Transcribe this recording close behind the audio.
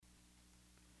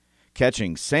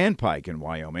Catching sandpike in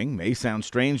Wyoming may sound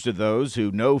strange to those who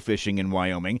know fishing in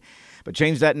Wyoming, but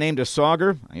change that name to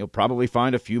sauger, and you'll probably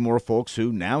find a few more folks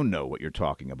who now know what you're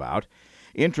talking about.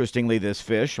 Interestingly, this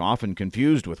fish, often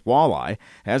confused with walleye,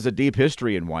 has a deep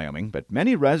history in Wyoming, but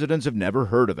many residents have never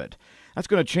heard of it. That's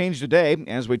going to change today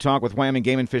as we talk with Wyoming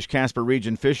Game and Fish Casper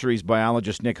Region fisheries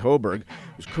biologist Nick Hoberg,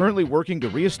 who's currently working to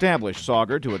reestablish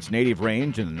sauger to its native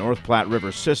range in the North Platte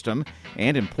River system,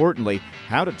 and importantly,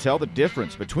 how to tell the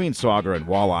difference between sauger and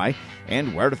walleye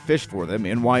and where to fish for them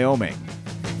in Wyoming.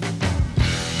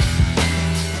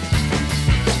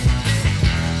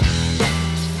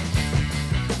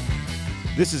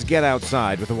 This is Get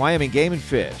Outside with the Wyoming Game and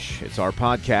Fish. It's our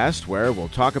podcast where we'll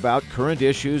talk about current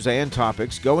issues and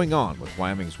topics going on with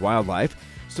Wyoming's wildlife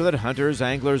so that hunters,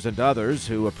 anglers, and others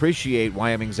who appreciate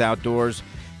Wyoming's outdoors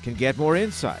can get more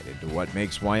insight into what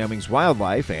makes Wyoming's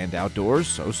wildlife and outdoors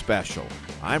so special.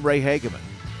 I'm Ray Hageman.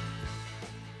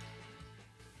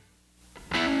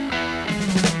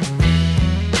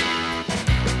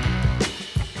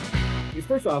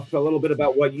 First off, a little bit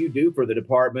about what you do for the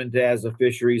department as a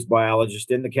fisheries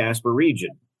biologist in the Casper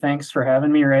region. Thanks for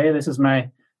having me, Ray. This is my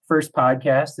first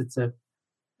podcast. It's a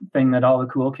thing that all the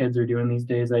cool kids are doing these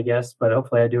days, I guess, but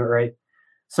hopefully I do it right.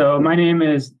 So my name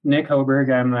is Nick Hoberg.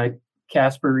 I'm a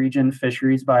Casper region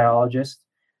fisheries biologist.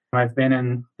 I've been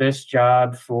in this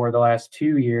job for the last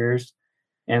 2 years.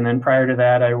 And then prior to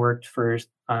that, I worked for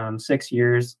 6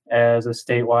 years as a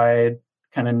statewide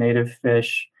kind of native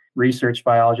fish research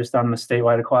biologist on the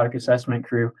statewide aquatic assessment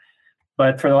crew.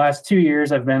 But for the last 2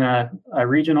 years, I've been a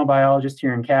regional biologist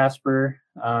here in Casper.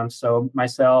 So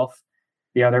myself,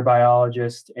 the other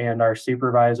biologist, and our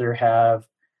supervisor have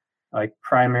like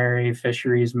primary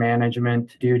fisheries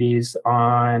management duties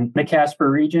on the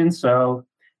Casper region. So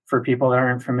for people that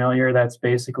aren't familiar, that's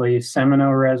basically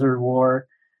Seminole Reservoir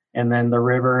and then the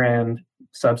river and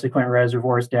subsequent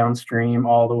reservoirs downstream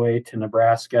all the way to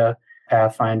Nebraska,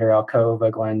 Pathfinder,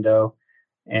 Alcova, Glendo,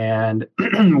 and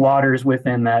waters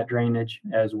within that drainage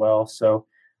as well. So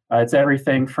it's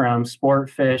everything from sport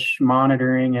fish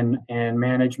monitoring and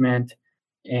management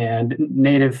and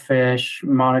native fish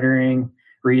monitoring,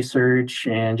 research,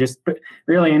 and just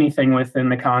really anything within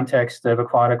the context of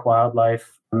aquatic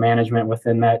wildlife management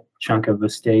within that chunk of the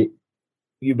state.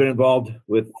 You've been involved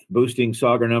with boosting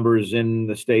sauger numbers in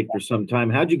the state for some time.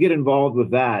 How'd you get involved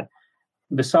with that?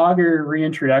 The sauger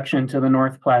reintroduction to the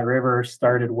North Platte River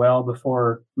started well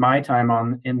before my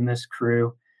time in this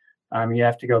crew. You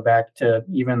have to go back to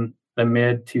even the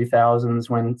mid-2000s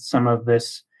when some of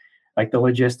this, like the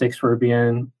logistics were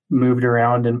being moved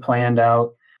around and planned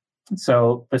out.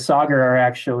 So the sauger are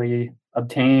actually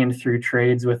obtained through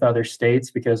trades with other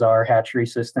states because our hatchery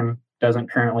system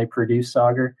doesn't currently produce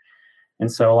sauger.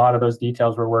 And so a lot of those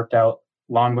details were worked out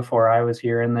long before I was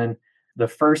here. And then the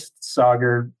first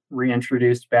sauger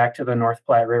reintroduced back to the North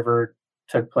Platte River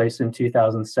took place in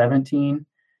 2017.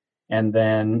 And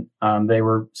then they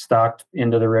were stocked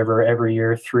into the river every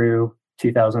year through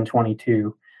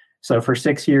 2022. So for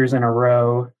 6 years in a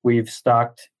row, we've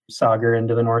stocked sauger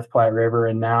into the North Platte River.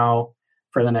 And now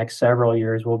for the next several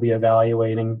years, we'll be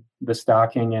evaluating the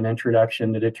stocking and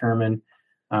introduction to determine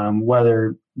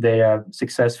whether they have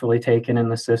successfully taken in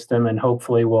the system. And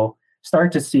hopefully we'll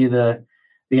start to see the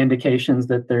indications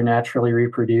that they're naturally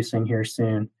reproducing here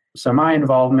soon. So my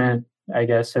involvement, I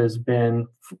guess, has been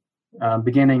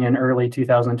beginning in early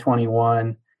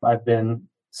 2021. I've been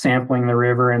sampling the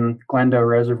river and Glendo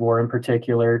Reservoir in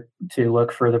particular to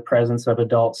look for the presence of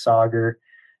adult sauger,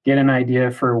 get an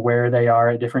idea for where they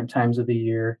are at different times of the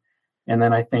year. And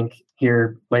then I think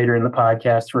here later in the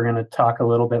podcast, we're going to talk a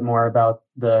little bit more about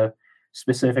the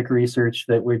specific research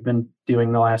that we've been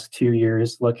doing the last 2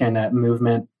 years, looking at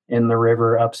movement in the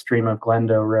river upstream of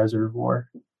Glendo Reservoir.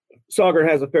 Sauger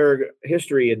has a fair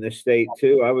history in this state,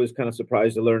 too. I was kind of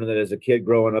surprised to learn that as a kid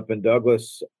growing up in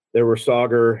Douglas, there were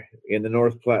sauger in the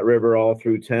North Platte River all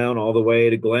through town, all the way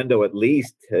to Glendo at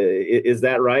least. Is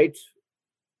that right?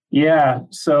 Yeah.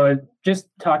 So just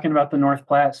talking about the North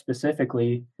Platte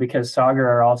specifically, because sauger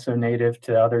are also native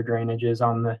to other drainages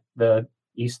on the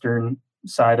eastern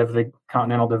side of the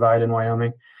Continental Divide in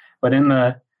Wyoming. But in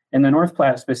the North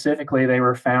Platte specifically, they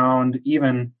were found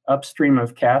even upstream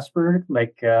of Casper,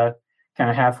 like kind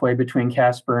of halfway between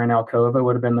Casper and Alcova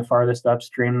would have been the farthest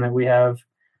upstream that we have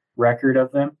record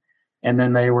of them. And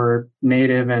then they were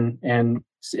native and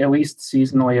at least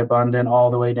seasonally abundant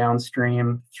all the way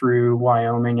downstream through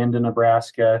Wyoming into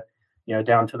Nebraska,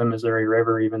 down to the Missouri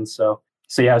River even. So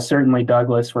yeah, certainly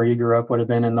Douglas, where you grew up, would have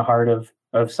been in the heart of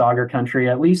sauger country,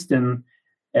 at least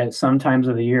at some times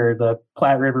of the year. The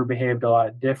Platte River behaved a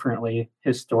lot differently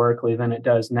historically than it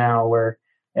does now, where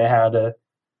it had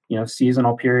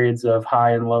seasonal periods of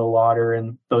high and low water,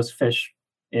 and those fish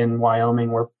in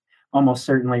Wyoming were almost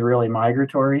certainly really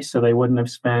migratory, so they wouldn't have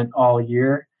spent all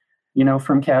year,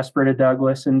 from Casper to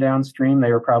Douglas and downstream.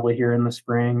 They were probably here in the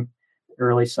spring,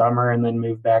 early summer, and then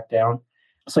moved back down.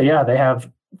 So yeah,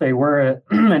 they were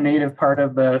a native part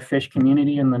of the fish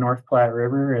community in the North Platte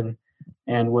River,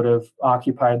 and would have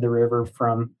occupied the river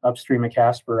from upstream of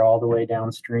Casper all the way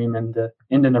downstream into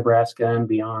Nebraska and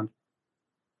beyond.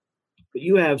 But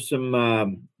you have some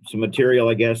material,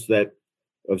 I guess, that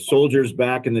of soldiers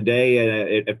back in the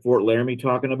day at Fort Laramie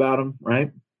talking about them,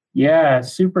 right? Yeah,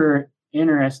 super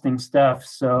interesting stuff.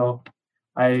 So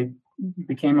I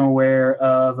became aware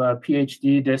of a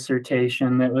PhD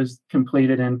dissertation that was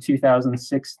completed in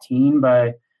 2016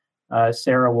 by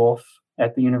Sarah Wolf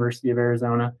at the University of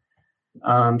Arizona.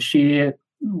 She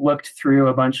looked through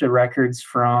a bunch of records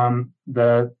from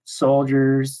the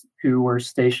soldiers who were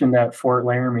stationed at Fort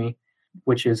Laramie,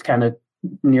 which is kind of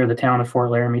near the town of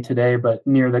Fort Laramie today, but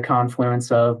near the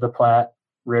confluence of the Platte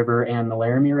River and the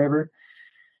Laramie River.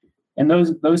 And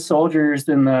those soldiers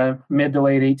in the mid to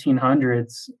late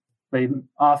 1800s, they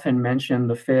often mentioned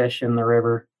the fish in the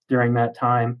river during that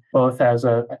time, both as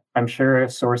I'm sure, a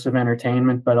source of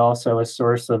entertainment, but also a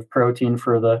source of protein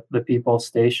for the people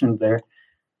stationed there.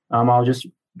 I'll just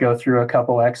go through a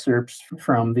couple excerpts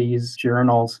from these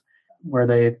journals where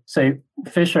they say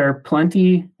fish are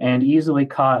plenty and easily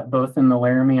caught both in the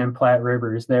Laramie and Platte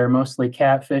rivers. They're mostly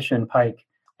catfish and pike.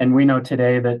 And we know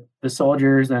today that the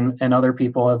soldiers and other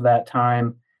people of that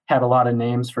time had a lot of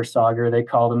names for sauger. They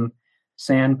called them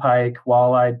sand pike,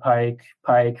 wall-eyed pike,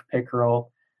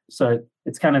 pickerel. So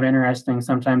it's kind of interesting.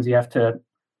 Sometimes you have to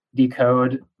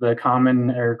decode the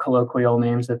common or colloquial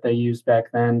names that they used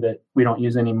back then that we don't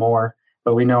use anymore.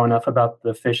 But we know enough about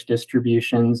the fish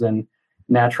distributions and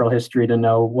natural history to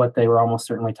know what they were almost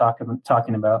certainly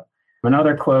talking about.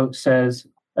 Another quote says,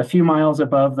 "A few miles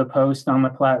above the post on the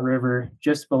Platte River,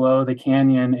 just below the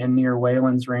canyon and near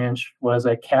Whalen's Ranch, was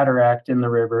a cataract in the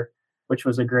river, which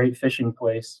was a great fishing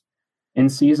place. In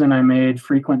season, I made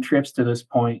frequent trips to this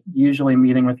point, usually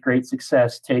meeting with great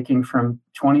success, taking from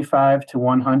 25 to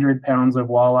 100 pounds of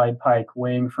walleyed pike,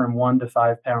 weighing from 1 to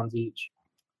 5 pounds each."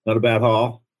 Not a bad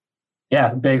haul.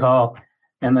 Yeah, big haul.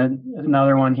 And then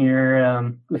another one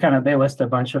here, they list a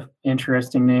bunch of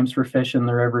interesting names for fish in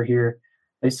the river here.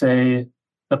 They say,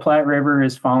 "The Platte River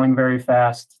is falling very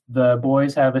fast. The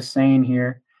boys have a saying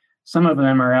here. Some of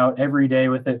them are out every day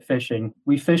with it fishing.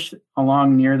 We fish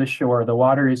along near the shore. The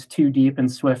water is too deep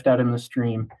and swift out in the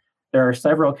stream. There are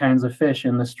several kinds of fish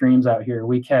in the streams out here.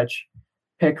 We catch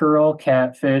pickerel,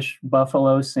 catfish,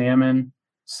 buffalo, salmon,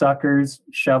 suckers,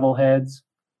 shovelheads,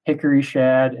 hickory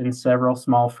shad, and several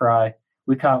small fry.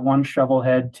 We caught one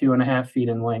shovelhead 2.5 feet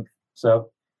in length."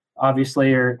 So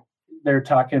obviously they're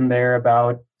talking there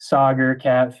about sauger,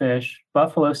 catfish.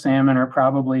 Buffalo salmon are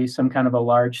probably some kind of a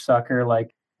large sucker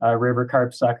like a river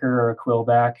carp sucker or a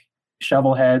quillback.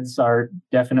 Shovelheads are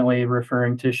definitely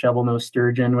referring to shovelnose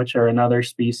sturgeon, which are another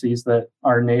species that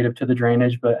are native to the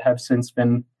drainage but have since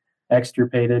been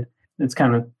extirpated. It's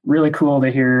kind of really cool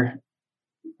to hear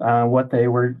what they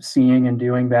were seeing and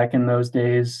doing back in those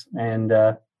days, and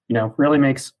really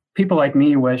makes people like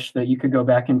me wish that you could go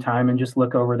back in time and just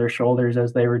look over their shoulders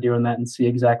as they were doing that and see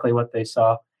exactly what they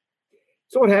saw.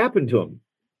 So what happened to them?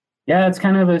 Yeah, it's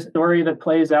kind of a story that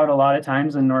plays out a lot of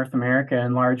times in North America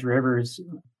and large rivers.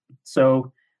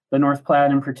 So the North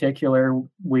Platte in particular,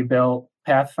 we built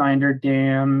Pathfinder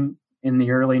Dam in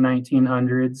the early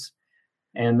 1900s,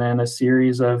 and then a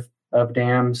series of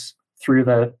dams through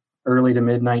the early to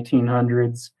mid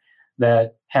 1900s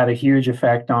that had a huge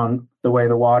effect on the way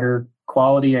the water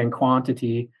quality and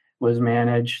quantity was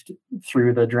managed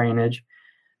through the drainage.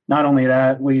 Not only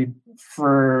that,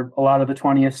 for a lot of the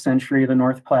 20th century, the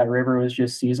North Platte River was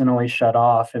just seasonally shut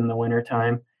off in the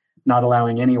wintertime, not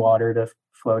allowing any water to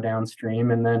flow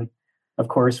downstream. And then, of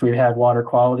course, we've had water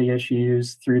quality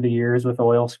issues through the years with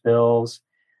oil spills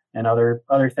and other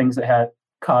things that had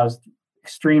caused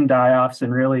extreme die-offs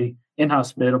and really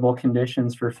inhospitable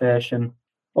conditions for fish. And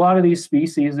a lot of these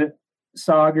species,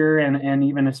 sauger and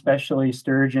even especially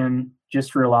sturgeon,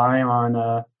 just rely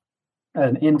on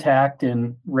an intact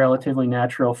and relatively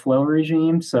natural flow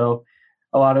regime. So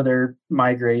a lot of their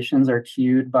migrations are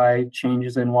cued by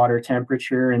changes in water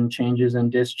temperature and changes in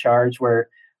discharge, where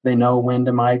they know when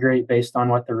to migrate based on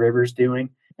what the river's doing.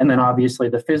 And then obviously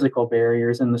the physical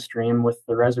barriers in the stream with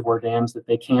the reservoir dams that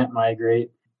they can't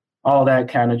migrate. All that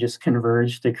kind of just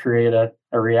converged to create a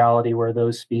reality where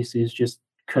those species just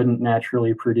couldn't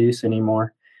naturally produce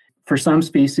anymore. For some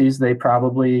species, they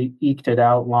probably eked it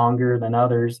out longer than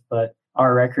others, but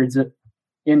our records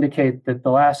indicate that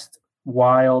the last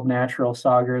wild natural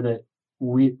sauger that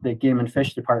the Game and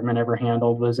Fish Department ever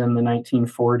handled was in the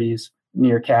 1940s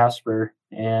near Casper.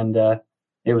 And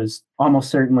it was almost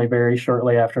certainly very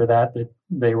shortly after that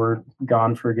they were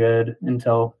gone for good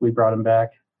until we brought them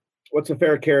back. What's a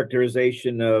fair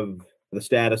characterization of the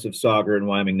status of sauger in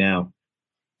Wyoming now?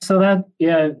 So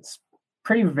it's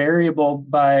pretty variable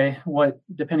by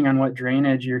depending on what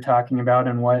drainage you're talking about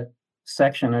and what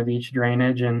section of each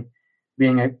drainage. And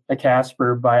being a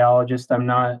Casper biologist, I'm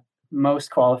not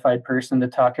most qualified person to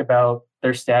talk about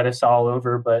their status all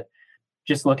over, but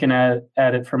just looking at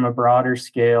it from a broader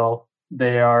scale,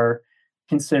 they are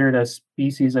considered a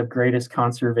species of greatest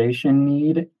conservation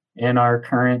need in our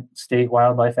current state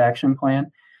wildlife action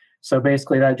plan. So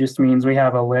basically that just means we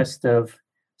have a list of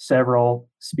several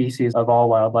species of all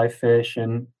wildlife, fish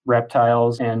and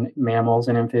reptiles and mammals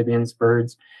and amphibians,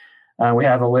 birds. We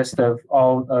have a list of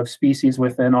all of species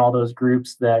within all those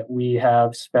groups that we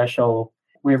have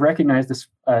recognized this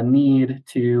need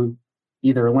to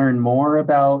either learn more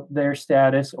about their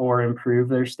status or improve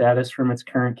their status from its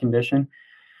current condition.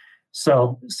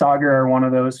 So sauger are one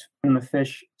of those in the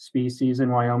fish species in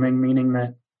Wyoming, meaning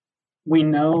that we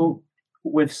know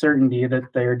with certainty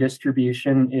that their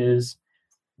distribution is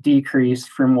decreased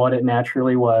from what it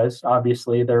naturally was.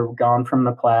 Obviously, they're gone from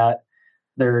the Platte.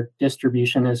 Their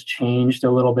distribution has changed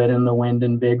a little bit in the Wind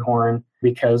and Bighorn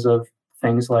because of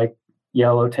things like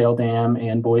Yellowtail Dam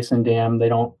and Boysen Dam. They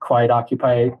don't quite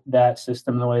occupy that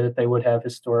system the way that they would have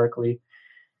historically.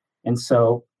 And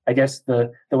so I guess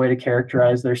the way to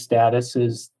characterize their status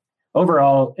is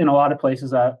overall, in a lot of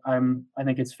places, I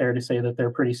think it's fair to say that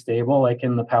they're pretty stable. Like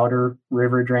in the Powder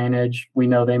River drainage, we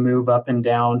know they move up and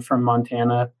down from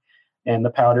Montana, and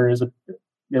the Powder is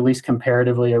at least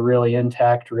comparatively a really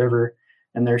intact river,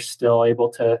 and they're still able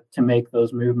to make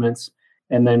those movements.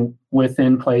 And then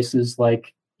within places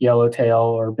like Yellowtail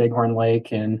or Bighorn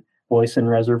Lake and Boysen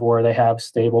Reservoir, they have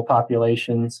stable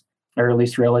populations, or at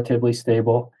least relatively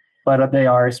stable. But they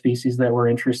are a species that we're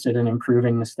interested in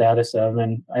improving the status of,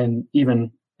 and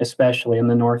even especially in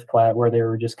the North Platte where they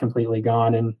were just completely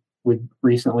gone. And we've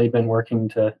recently been working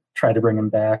to try to bring them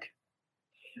back.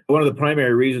 One of the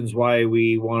primary reasons why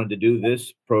we wanted to do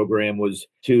this program was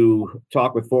to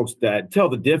talk with folks that tell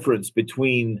the difference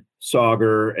between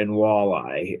sauger and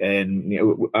walleye. And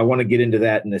I want to get into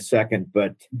that in a second,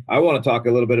 but I want to talk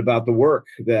a little bit about the work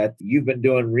that you've been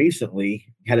doing recently.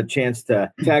 Had a chance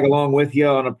to tag along with you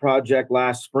on a project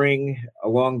last spring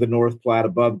along the North Platte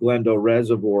above Glendo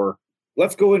Reservoir.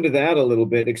 Let's go into that a little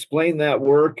bit. Explain that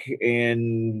work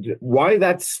and why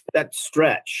that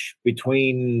stretch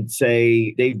between,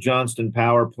 say, Dave Johnston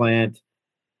Power Plant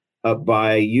up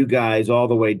by you guys all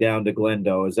the way down to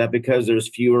Glendo. Is that because there's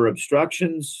fewer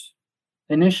obstructions?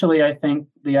 Initially, I think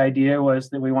the idea was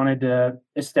that we wanted to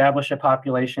establish a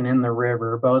population in the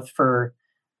river, both for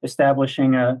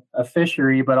establishing a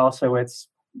fishery, but also it's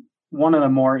one of the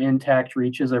more intact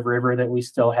reaches of river that we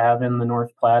still have in the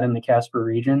North Platte and the Casper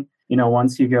region.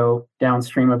 Once you go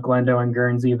downstream of Glendo and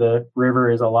Guernsey, the river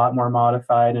is a lot more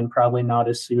modified and probably not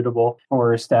as suitable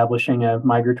for establishing a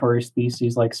migratory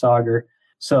species like sauger.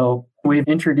 So we've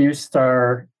introduced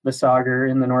the sauger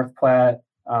in the North Platte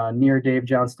near Dave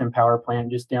Johnston Power Plant,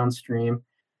 just downstream,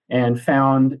 and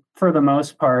found, for the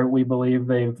most part, we believe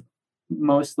they've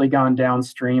mostly gone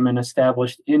downstream and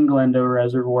established in Glendo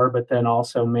Reservoir, but then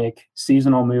also make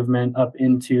seasonal movement up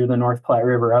into the North Platte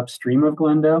River upstream of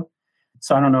Glendo.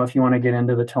 So I don't know if you want to get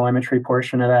into the telemetry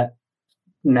portion of that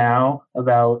now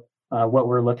about what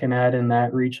we're looking at in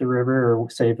that reach of river, or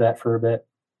save that for a bit.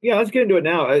 Yeah, let's get into it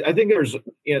now. I think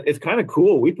it's kind of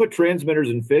cool. We put transmitters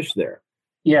and fish there.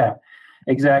 Yeah,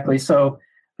 exactly. So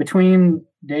between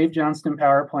Dave Johnston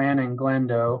Power Plant and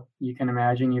Glendo, you can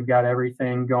imagine you've got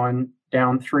everything going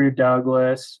down through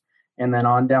Douglas and then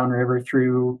on downriver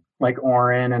through like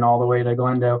Oren and all the way to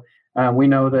Glendo. We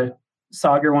know that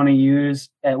sauger want to use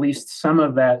at least some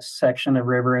of that section of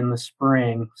river in the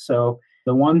spring. So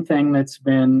the one thing that's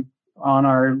been on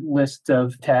our list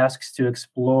of tasks to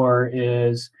explore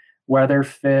is whether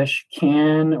fish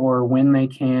can, or when they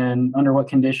can, under what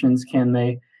conditions can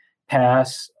they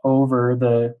pass over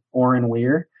the Oren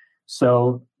Weir.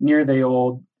 So near the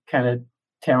old kind of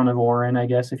town of Oren, I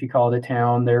guess if you call it a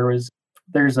town, there's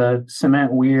a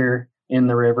cement weir in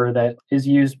the river that is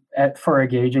used for a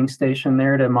gauging station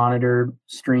there to monitor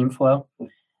stream flow.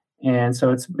 And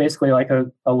so it's basically like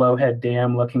a low head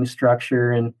dam looking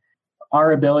structure. And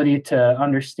our ability to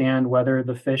understand whether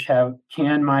the fish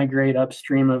can migrate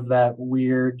upstream of that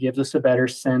weir gives us a better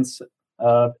sense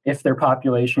of if their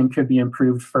population could be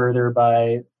improved further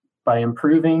by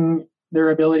improving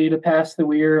their ability to pass the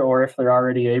weir, or if they're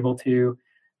already able to,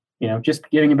 just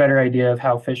getting a better idea of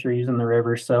how fish are using the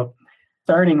river. So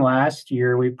starting last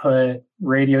year, we put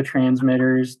radio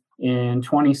transmitters in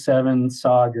 27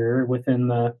 sauger within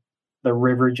the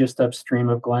river just upstream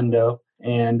of Glendo,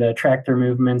 and tracked their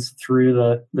movements through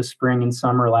the spring and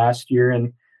summer last year.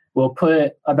 And we'll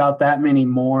put about that many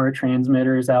more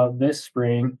transmitters out this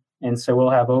spring. And so we'll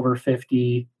have over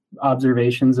 50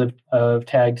 observations of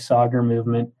tagged sauger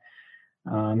movement,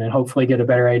 and hopefully get a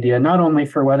better idea, not only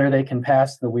for whether they can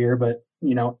pass the weir, but,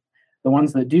 the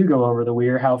ones that do go over the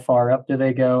weir, how far up do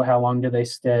they go? How long do they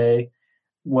stay?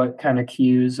 What kind of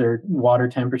cues or water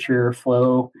temperature or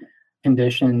flow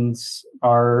conditions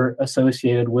are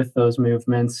associated with those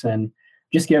movements, and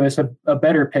just give us a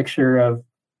better picture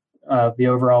of the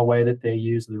overall way that they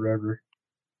use the river.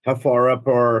 How far up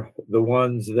are the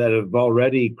ones that have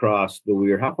already crossed the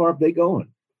weir? How far up are they going?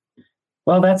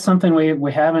 Well, that's something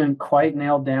we haven't quite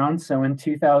nailed down. So in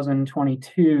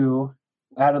 2022,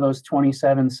 out of those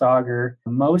 27 sauger,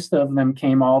 most of them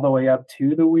came all the way up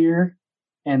to the weir,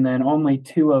 and then only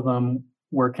 2 of them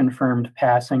were confirmed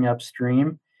passing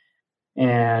upstream.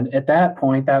 And at that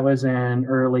point, that was in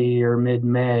early or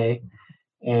mid-May.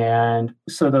 And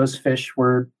so those fish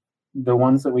were the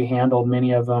ones that we handled.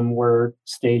 Many of them were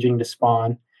staging to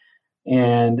spawn.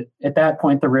 And at that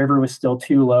point, the river was still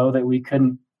too low that we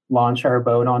couldn't launch our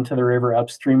boat onto the river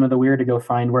upstream of the weir to go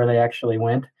find where they actually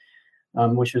went,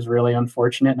 which is really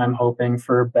unfortunate. And I'm hoping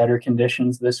for better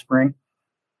conditions this spring.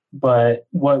 But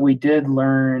what we did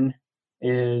learn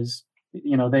is,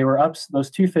 they were those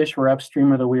 2 fish were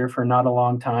upstream of the weir for not a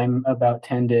long time, about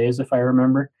 10 days, if I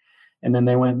remember. And then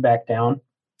they went back down.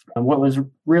 And what was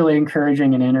really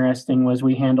encouraging and interesting was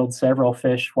we handled several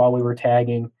fish while we were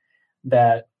tagging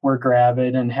that were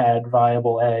gravid and had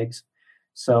viable eggs.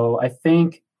 So I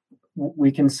think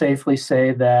we can safely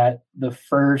say that the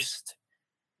first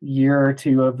year or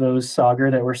 2 of those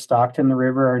sauger that were stocked in the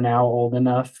river are now old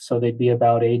enough. So they'd be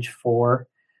about age 4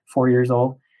 years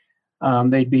old.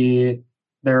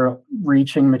 They're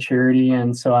reaching maturity.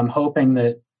 And so I'm hoping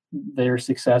that they're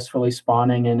successfully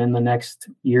spawning. And in the next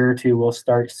year or 2, we'll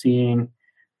start seeing,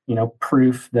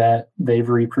 proof that they've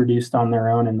reproduced on their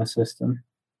own in the system.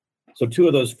 So 2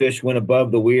 of those fish went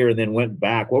above the weir and then went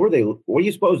back. What do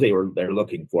you suppose they're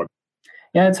looking for?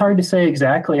 Yeah, it's hard to say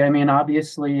exactly. I mean,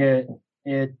 obviously it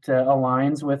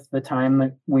aligns with the time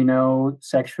that we know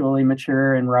sexually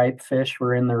mature and ripe fish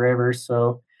were in the river.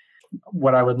 So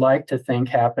what I would like to think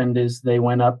happened is they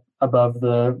went up above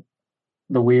the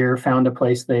weir, found a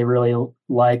place they really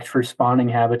liked for spawning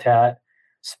habitat,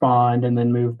 spawned, and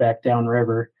then moved back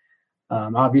downriver.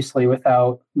 Obviously,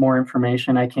 without more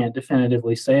information, I can't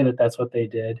definitively say that that's what they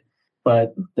did.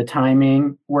 But the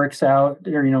timing works out,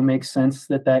 or makes sense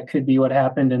that could be what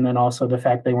happened, and then also the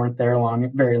fact they weren't there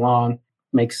very long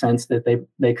makes sense that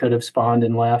they could have spawned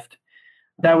and left.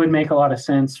 That would make a lot of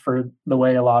sense for the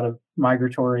way a lot of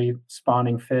migratory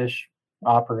spawning fish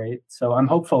operate. So I'm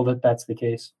hopeful that that's the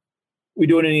case. We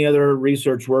doing any other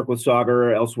research work with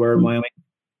sauger elsewhere in Wyoming?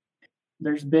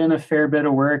 There's been a fair bit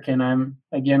of work, and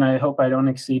I hope I don't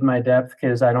exceed my depth,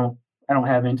 because I don't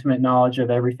have intimate knowledge of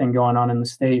everything going on in the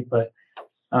state. But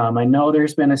I know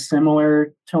there's been a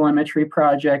similar telemetry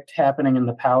project happening in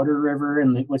the Powder River,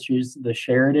 which is the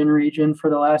Sheridan region, for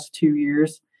the last 2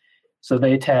 years. So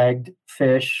they tagged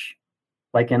fish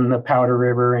like in the Powder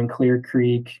River and Clear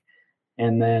Creek,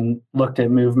 and then looked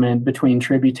at movement between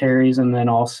tributaries, and then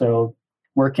also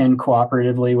working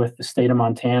cooperatively with the state of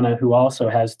Montana, who also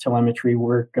has telemetry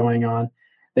work going on.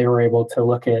 They were able to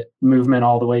look at movement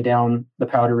all the way down the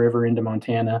Powder River into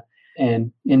Montana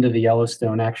and into the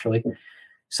Yellowstone, actually.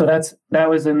 So that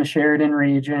was in the Sheridan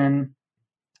region.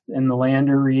 In the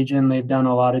Lander region, they've done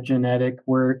a lot of genetic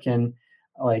work, and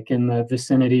like in the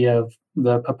vicinity of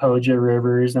the Popoja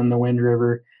rivers and the Wind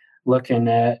River, looking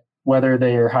at whether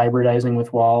they are hybridizing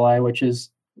with walleye, which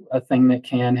is a thing that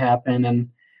can happen. And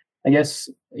I guess,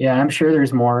 yeah, I'm sure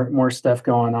there's more stuff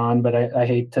going on, but I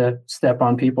hate to step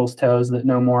on people's toes that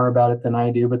know more about it than I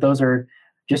do. But those are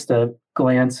just a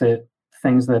glance at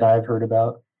things that I've heard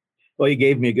about. Well, you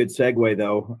gave me a good segue,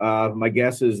 though. My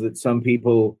guess is that some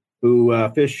people who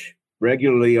fish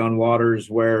regularly on waters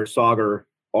where sauger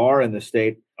are in the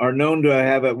state are known to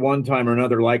have at one time or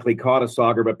another likely caught a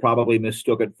sauger, but probably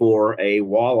mistook it for a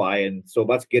walleye. And so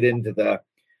let's get into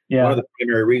one of the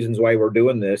primary reasons why we're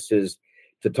doing this is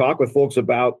to talk with folks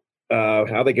about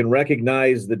how they can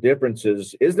recognize the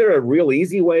differences. Is there a real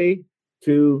easy way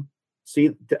to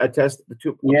attest the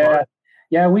two?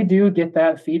 Yeah, we do get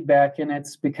that feedback, and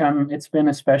it's been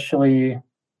especially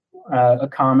a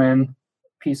common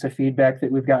piece of feedback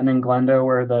that we've gotten in Glendo,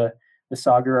 where the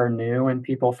sauger are new and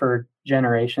people for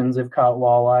generations have caught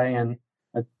walleye, and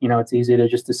It's easy to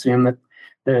just assume that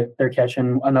they're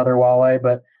catching another walleye,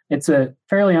 but it's a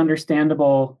fairly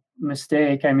understandable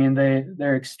mistake. I mean,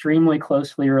 they're extremely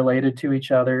closely related to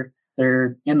each other.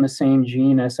 They're in the same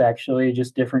genus, actually,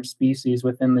 just different species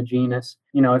within the genus.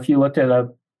 If you looked at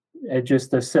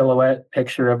just a silhouette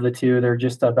picture of the two, they're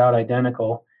just about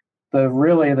identical.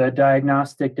 The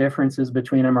diagnostic differences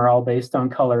between them are all based on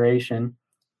coloration.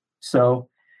 So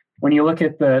when you look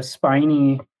at the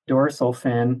spiny dorsal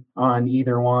fin on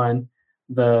either one,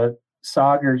 the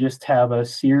sauger just have a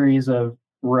series of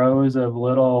rows of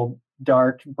little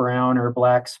dark brown or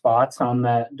black spots on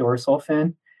that dorsal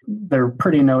fin. They're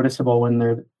pretty noticeable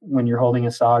when you're holding a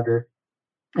sauger.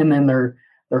 And then their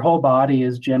whole body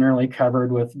is generally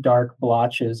covered with dark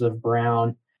blotches of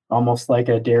brown, almost like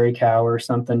a dairy cow or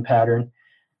something pattern.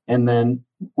 And then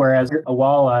whereas a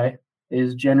walleye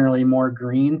is generally more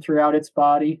green throughout its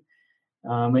body,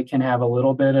 it can have a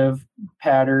little bit of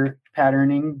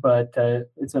patterning, but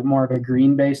it's more of a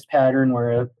green-based pattern,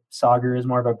 where a sauger is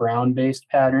more of a brown-based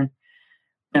pattern.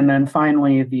 And then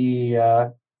finally,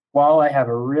 the walleye have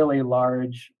a really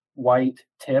large white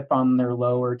tip on their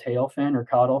lower tail fin or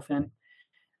caudal fin,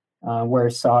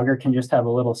 whereas sauger can just have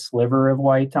a little sliver of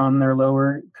white on their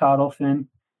lower caudal fin.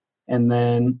 And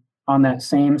then on that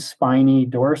same spiny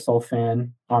dorsal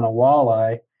fin on a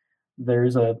walleye,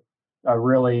 there's a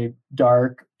really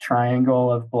dark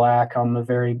triangle of black on the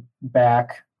very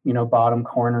back, bottom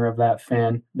corner of that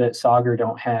fin that sauger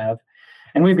don't have.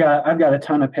 And I've got a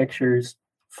ton of pictures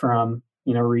from,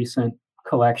 recent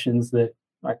collections that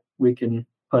we can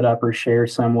put up or share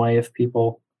some way if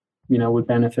people, would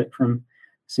benefit from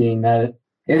seeing that.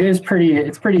 It's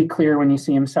pretty clear when you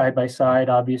see them side by side.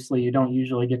 Obviously, you don't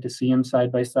usually get to see them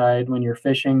side by side when you're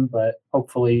fishing, but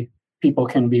hopefully people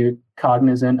can be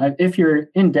cognizant. If you're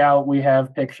in doubt, we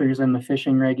have pictures in the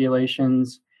fishing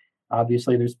regulations.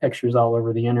 Obviously, there's pictures all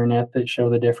over the internet that show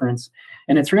the difference.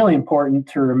 And it's really important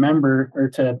to remember or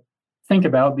to think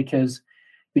about, because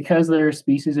they're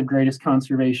species of greatest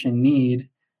conservation need,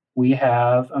 we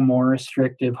have a more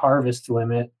restrictive harvest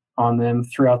limit on them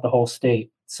throughout the whole state.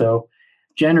 So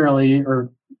generally, or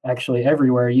actually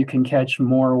everywhere, you can catch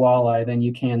more walleye than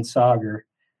you can sauger.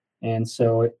 And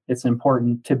so it's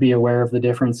important to be aware of the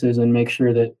differences and make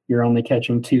sure that you're only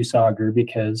catching 2 sauger,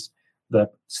 because the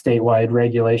statewide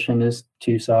regulation is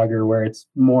 2 sauger, where it's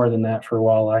more than that for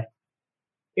walleye.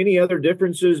 Any other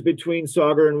differences between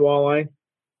sauger and walleye?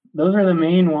 Those are the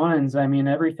main ones. I mean,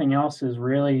 everything else is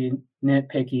really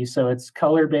nitpicky. So it's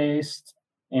color-based,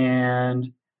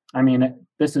 and I mean,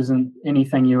 this isn't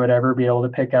anything you would ever be able to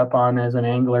pick up on as an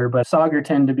angler, but sauger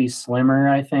tend to be slimmer,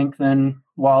 I think, than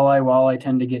walleye. Walleye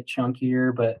tend to get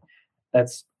chunkier, but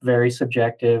that's very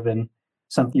subjective and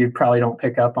something you probably don't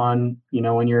pick up on,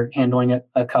 when you're handling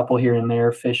a couple here and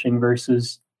there fishing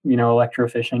versus,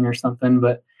 electrofishing or something.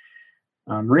 But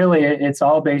really, it's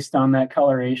all based on that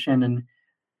coloration. And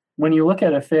when you look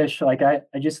at a fish, I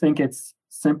just think it's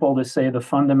simple to say the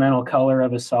fundamental color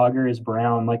of a sauger is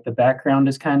brown. Like the background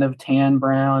is kind of tan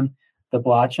brown, the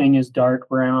blotching is dark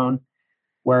brown,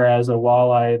 whereas a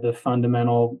walleye, the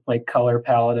fundamental color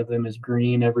palette of them is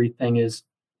green. Everything is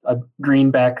a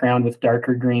green background with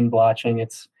darker green blotching.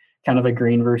 It's kind of a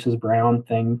green versus brown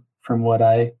thing from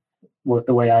the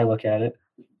way I look at it.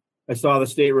 I saw the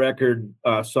state record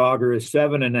sauger is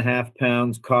 7.5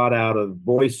 pounds caught out of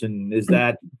Boysen. Is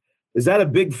that a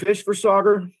big fish for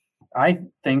sauger? I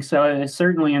think so. It's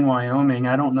certainly in Wyoming.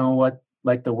 I don't know what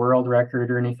the world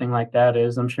record or anything like that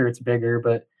is. I'm sure it's bigger,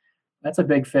 but that's a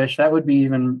big fish. That would be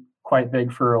even quite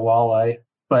big for a walleye.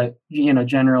 But,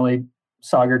 generally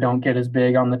sauger don't get as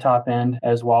big on the top end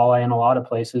as walleye in a lot of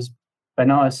places. But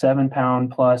no, a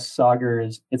 7-pound plus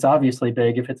sauger it's obviously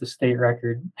big if it's a state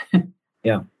record.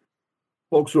 Yeah.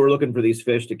 Folks who are looking for these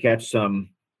fish to catch some,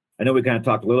 I know we kind of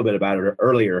talked a little bit about it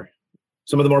earlier,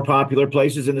 some of the more popular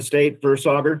places in the state for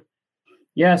sauger?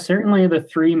 Yeah, certainly the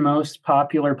 3 most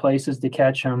popular places to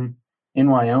catch them in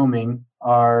Wyoming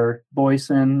are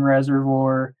Boysen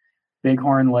Reservoir,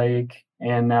 Bighorn Lake,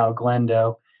 and now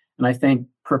Glendo. And I think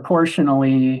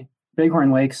proportionally,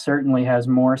 Bighorn Lake certainly has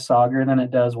more sauger than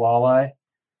it does walleye.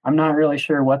 I'm not really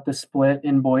sure what the split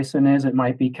in Boysen is. It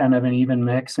might be kind of an even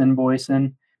mix in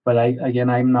Boysen, but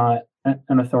I'm not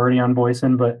an authority on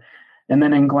Boysen. And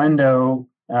then in Glendo,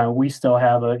 we still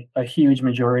have a huge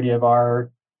majority of our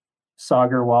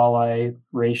sauger walleye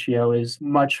ratio is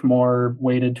much more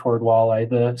weighted toward walleye.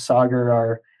 The sauger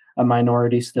are a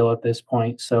minority still at this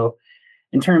point. So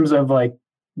in terms of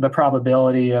the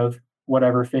probability of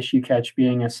whatever fish you catch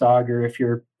being a sauger, if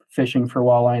you're fishing for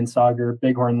walleye and sauger,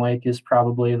 Bighorn Lake is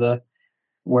probably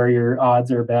where your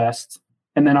odds are best.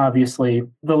 And then obviously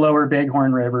the lower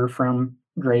Bighorn River from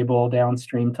Graybull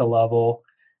downstream to Lovell,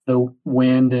 the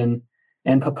Wind and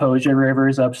Poposia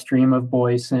rivers upstream of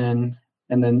Boyson.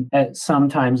 And then at some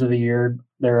times of the year,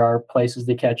 there are places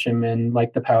to catch them in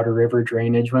like the Powder River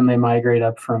drainage when they migrate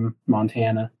up from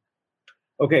Montana.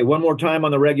 Okay, one more time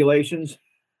on the regulations.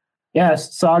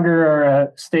 Yes, sauger are a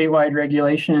statewide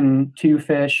regulation, 2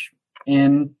 fish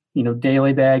in,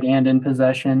 daily bag and in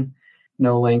possession,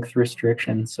 no length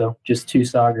restrictions. So just 2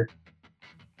 sauger.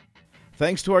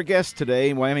 Thanks to our guest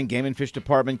today, Wyoming Game and Fish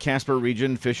Department Casper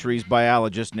Region Fisheries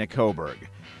Biologist Nick Hoberg.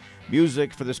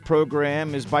 Music for this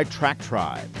program is by Track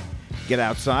Tribe. Get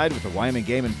Outside with the Wyoming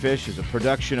Game and Fish is a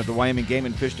production of the Wyoming Game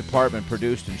and Fish Department,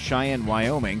 produced in Cheyenne,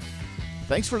 Wyoming.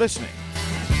 Thanks for listening.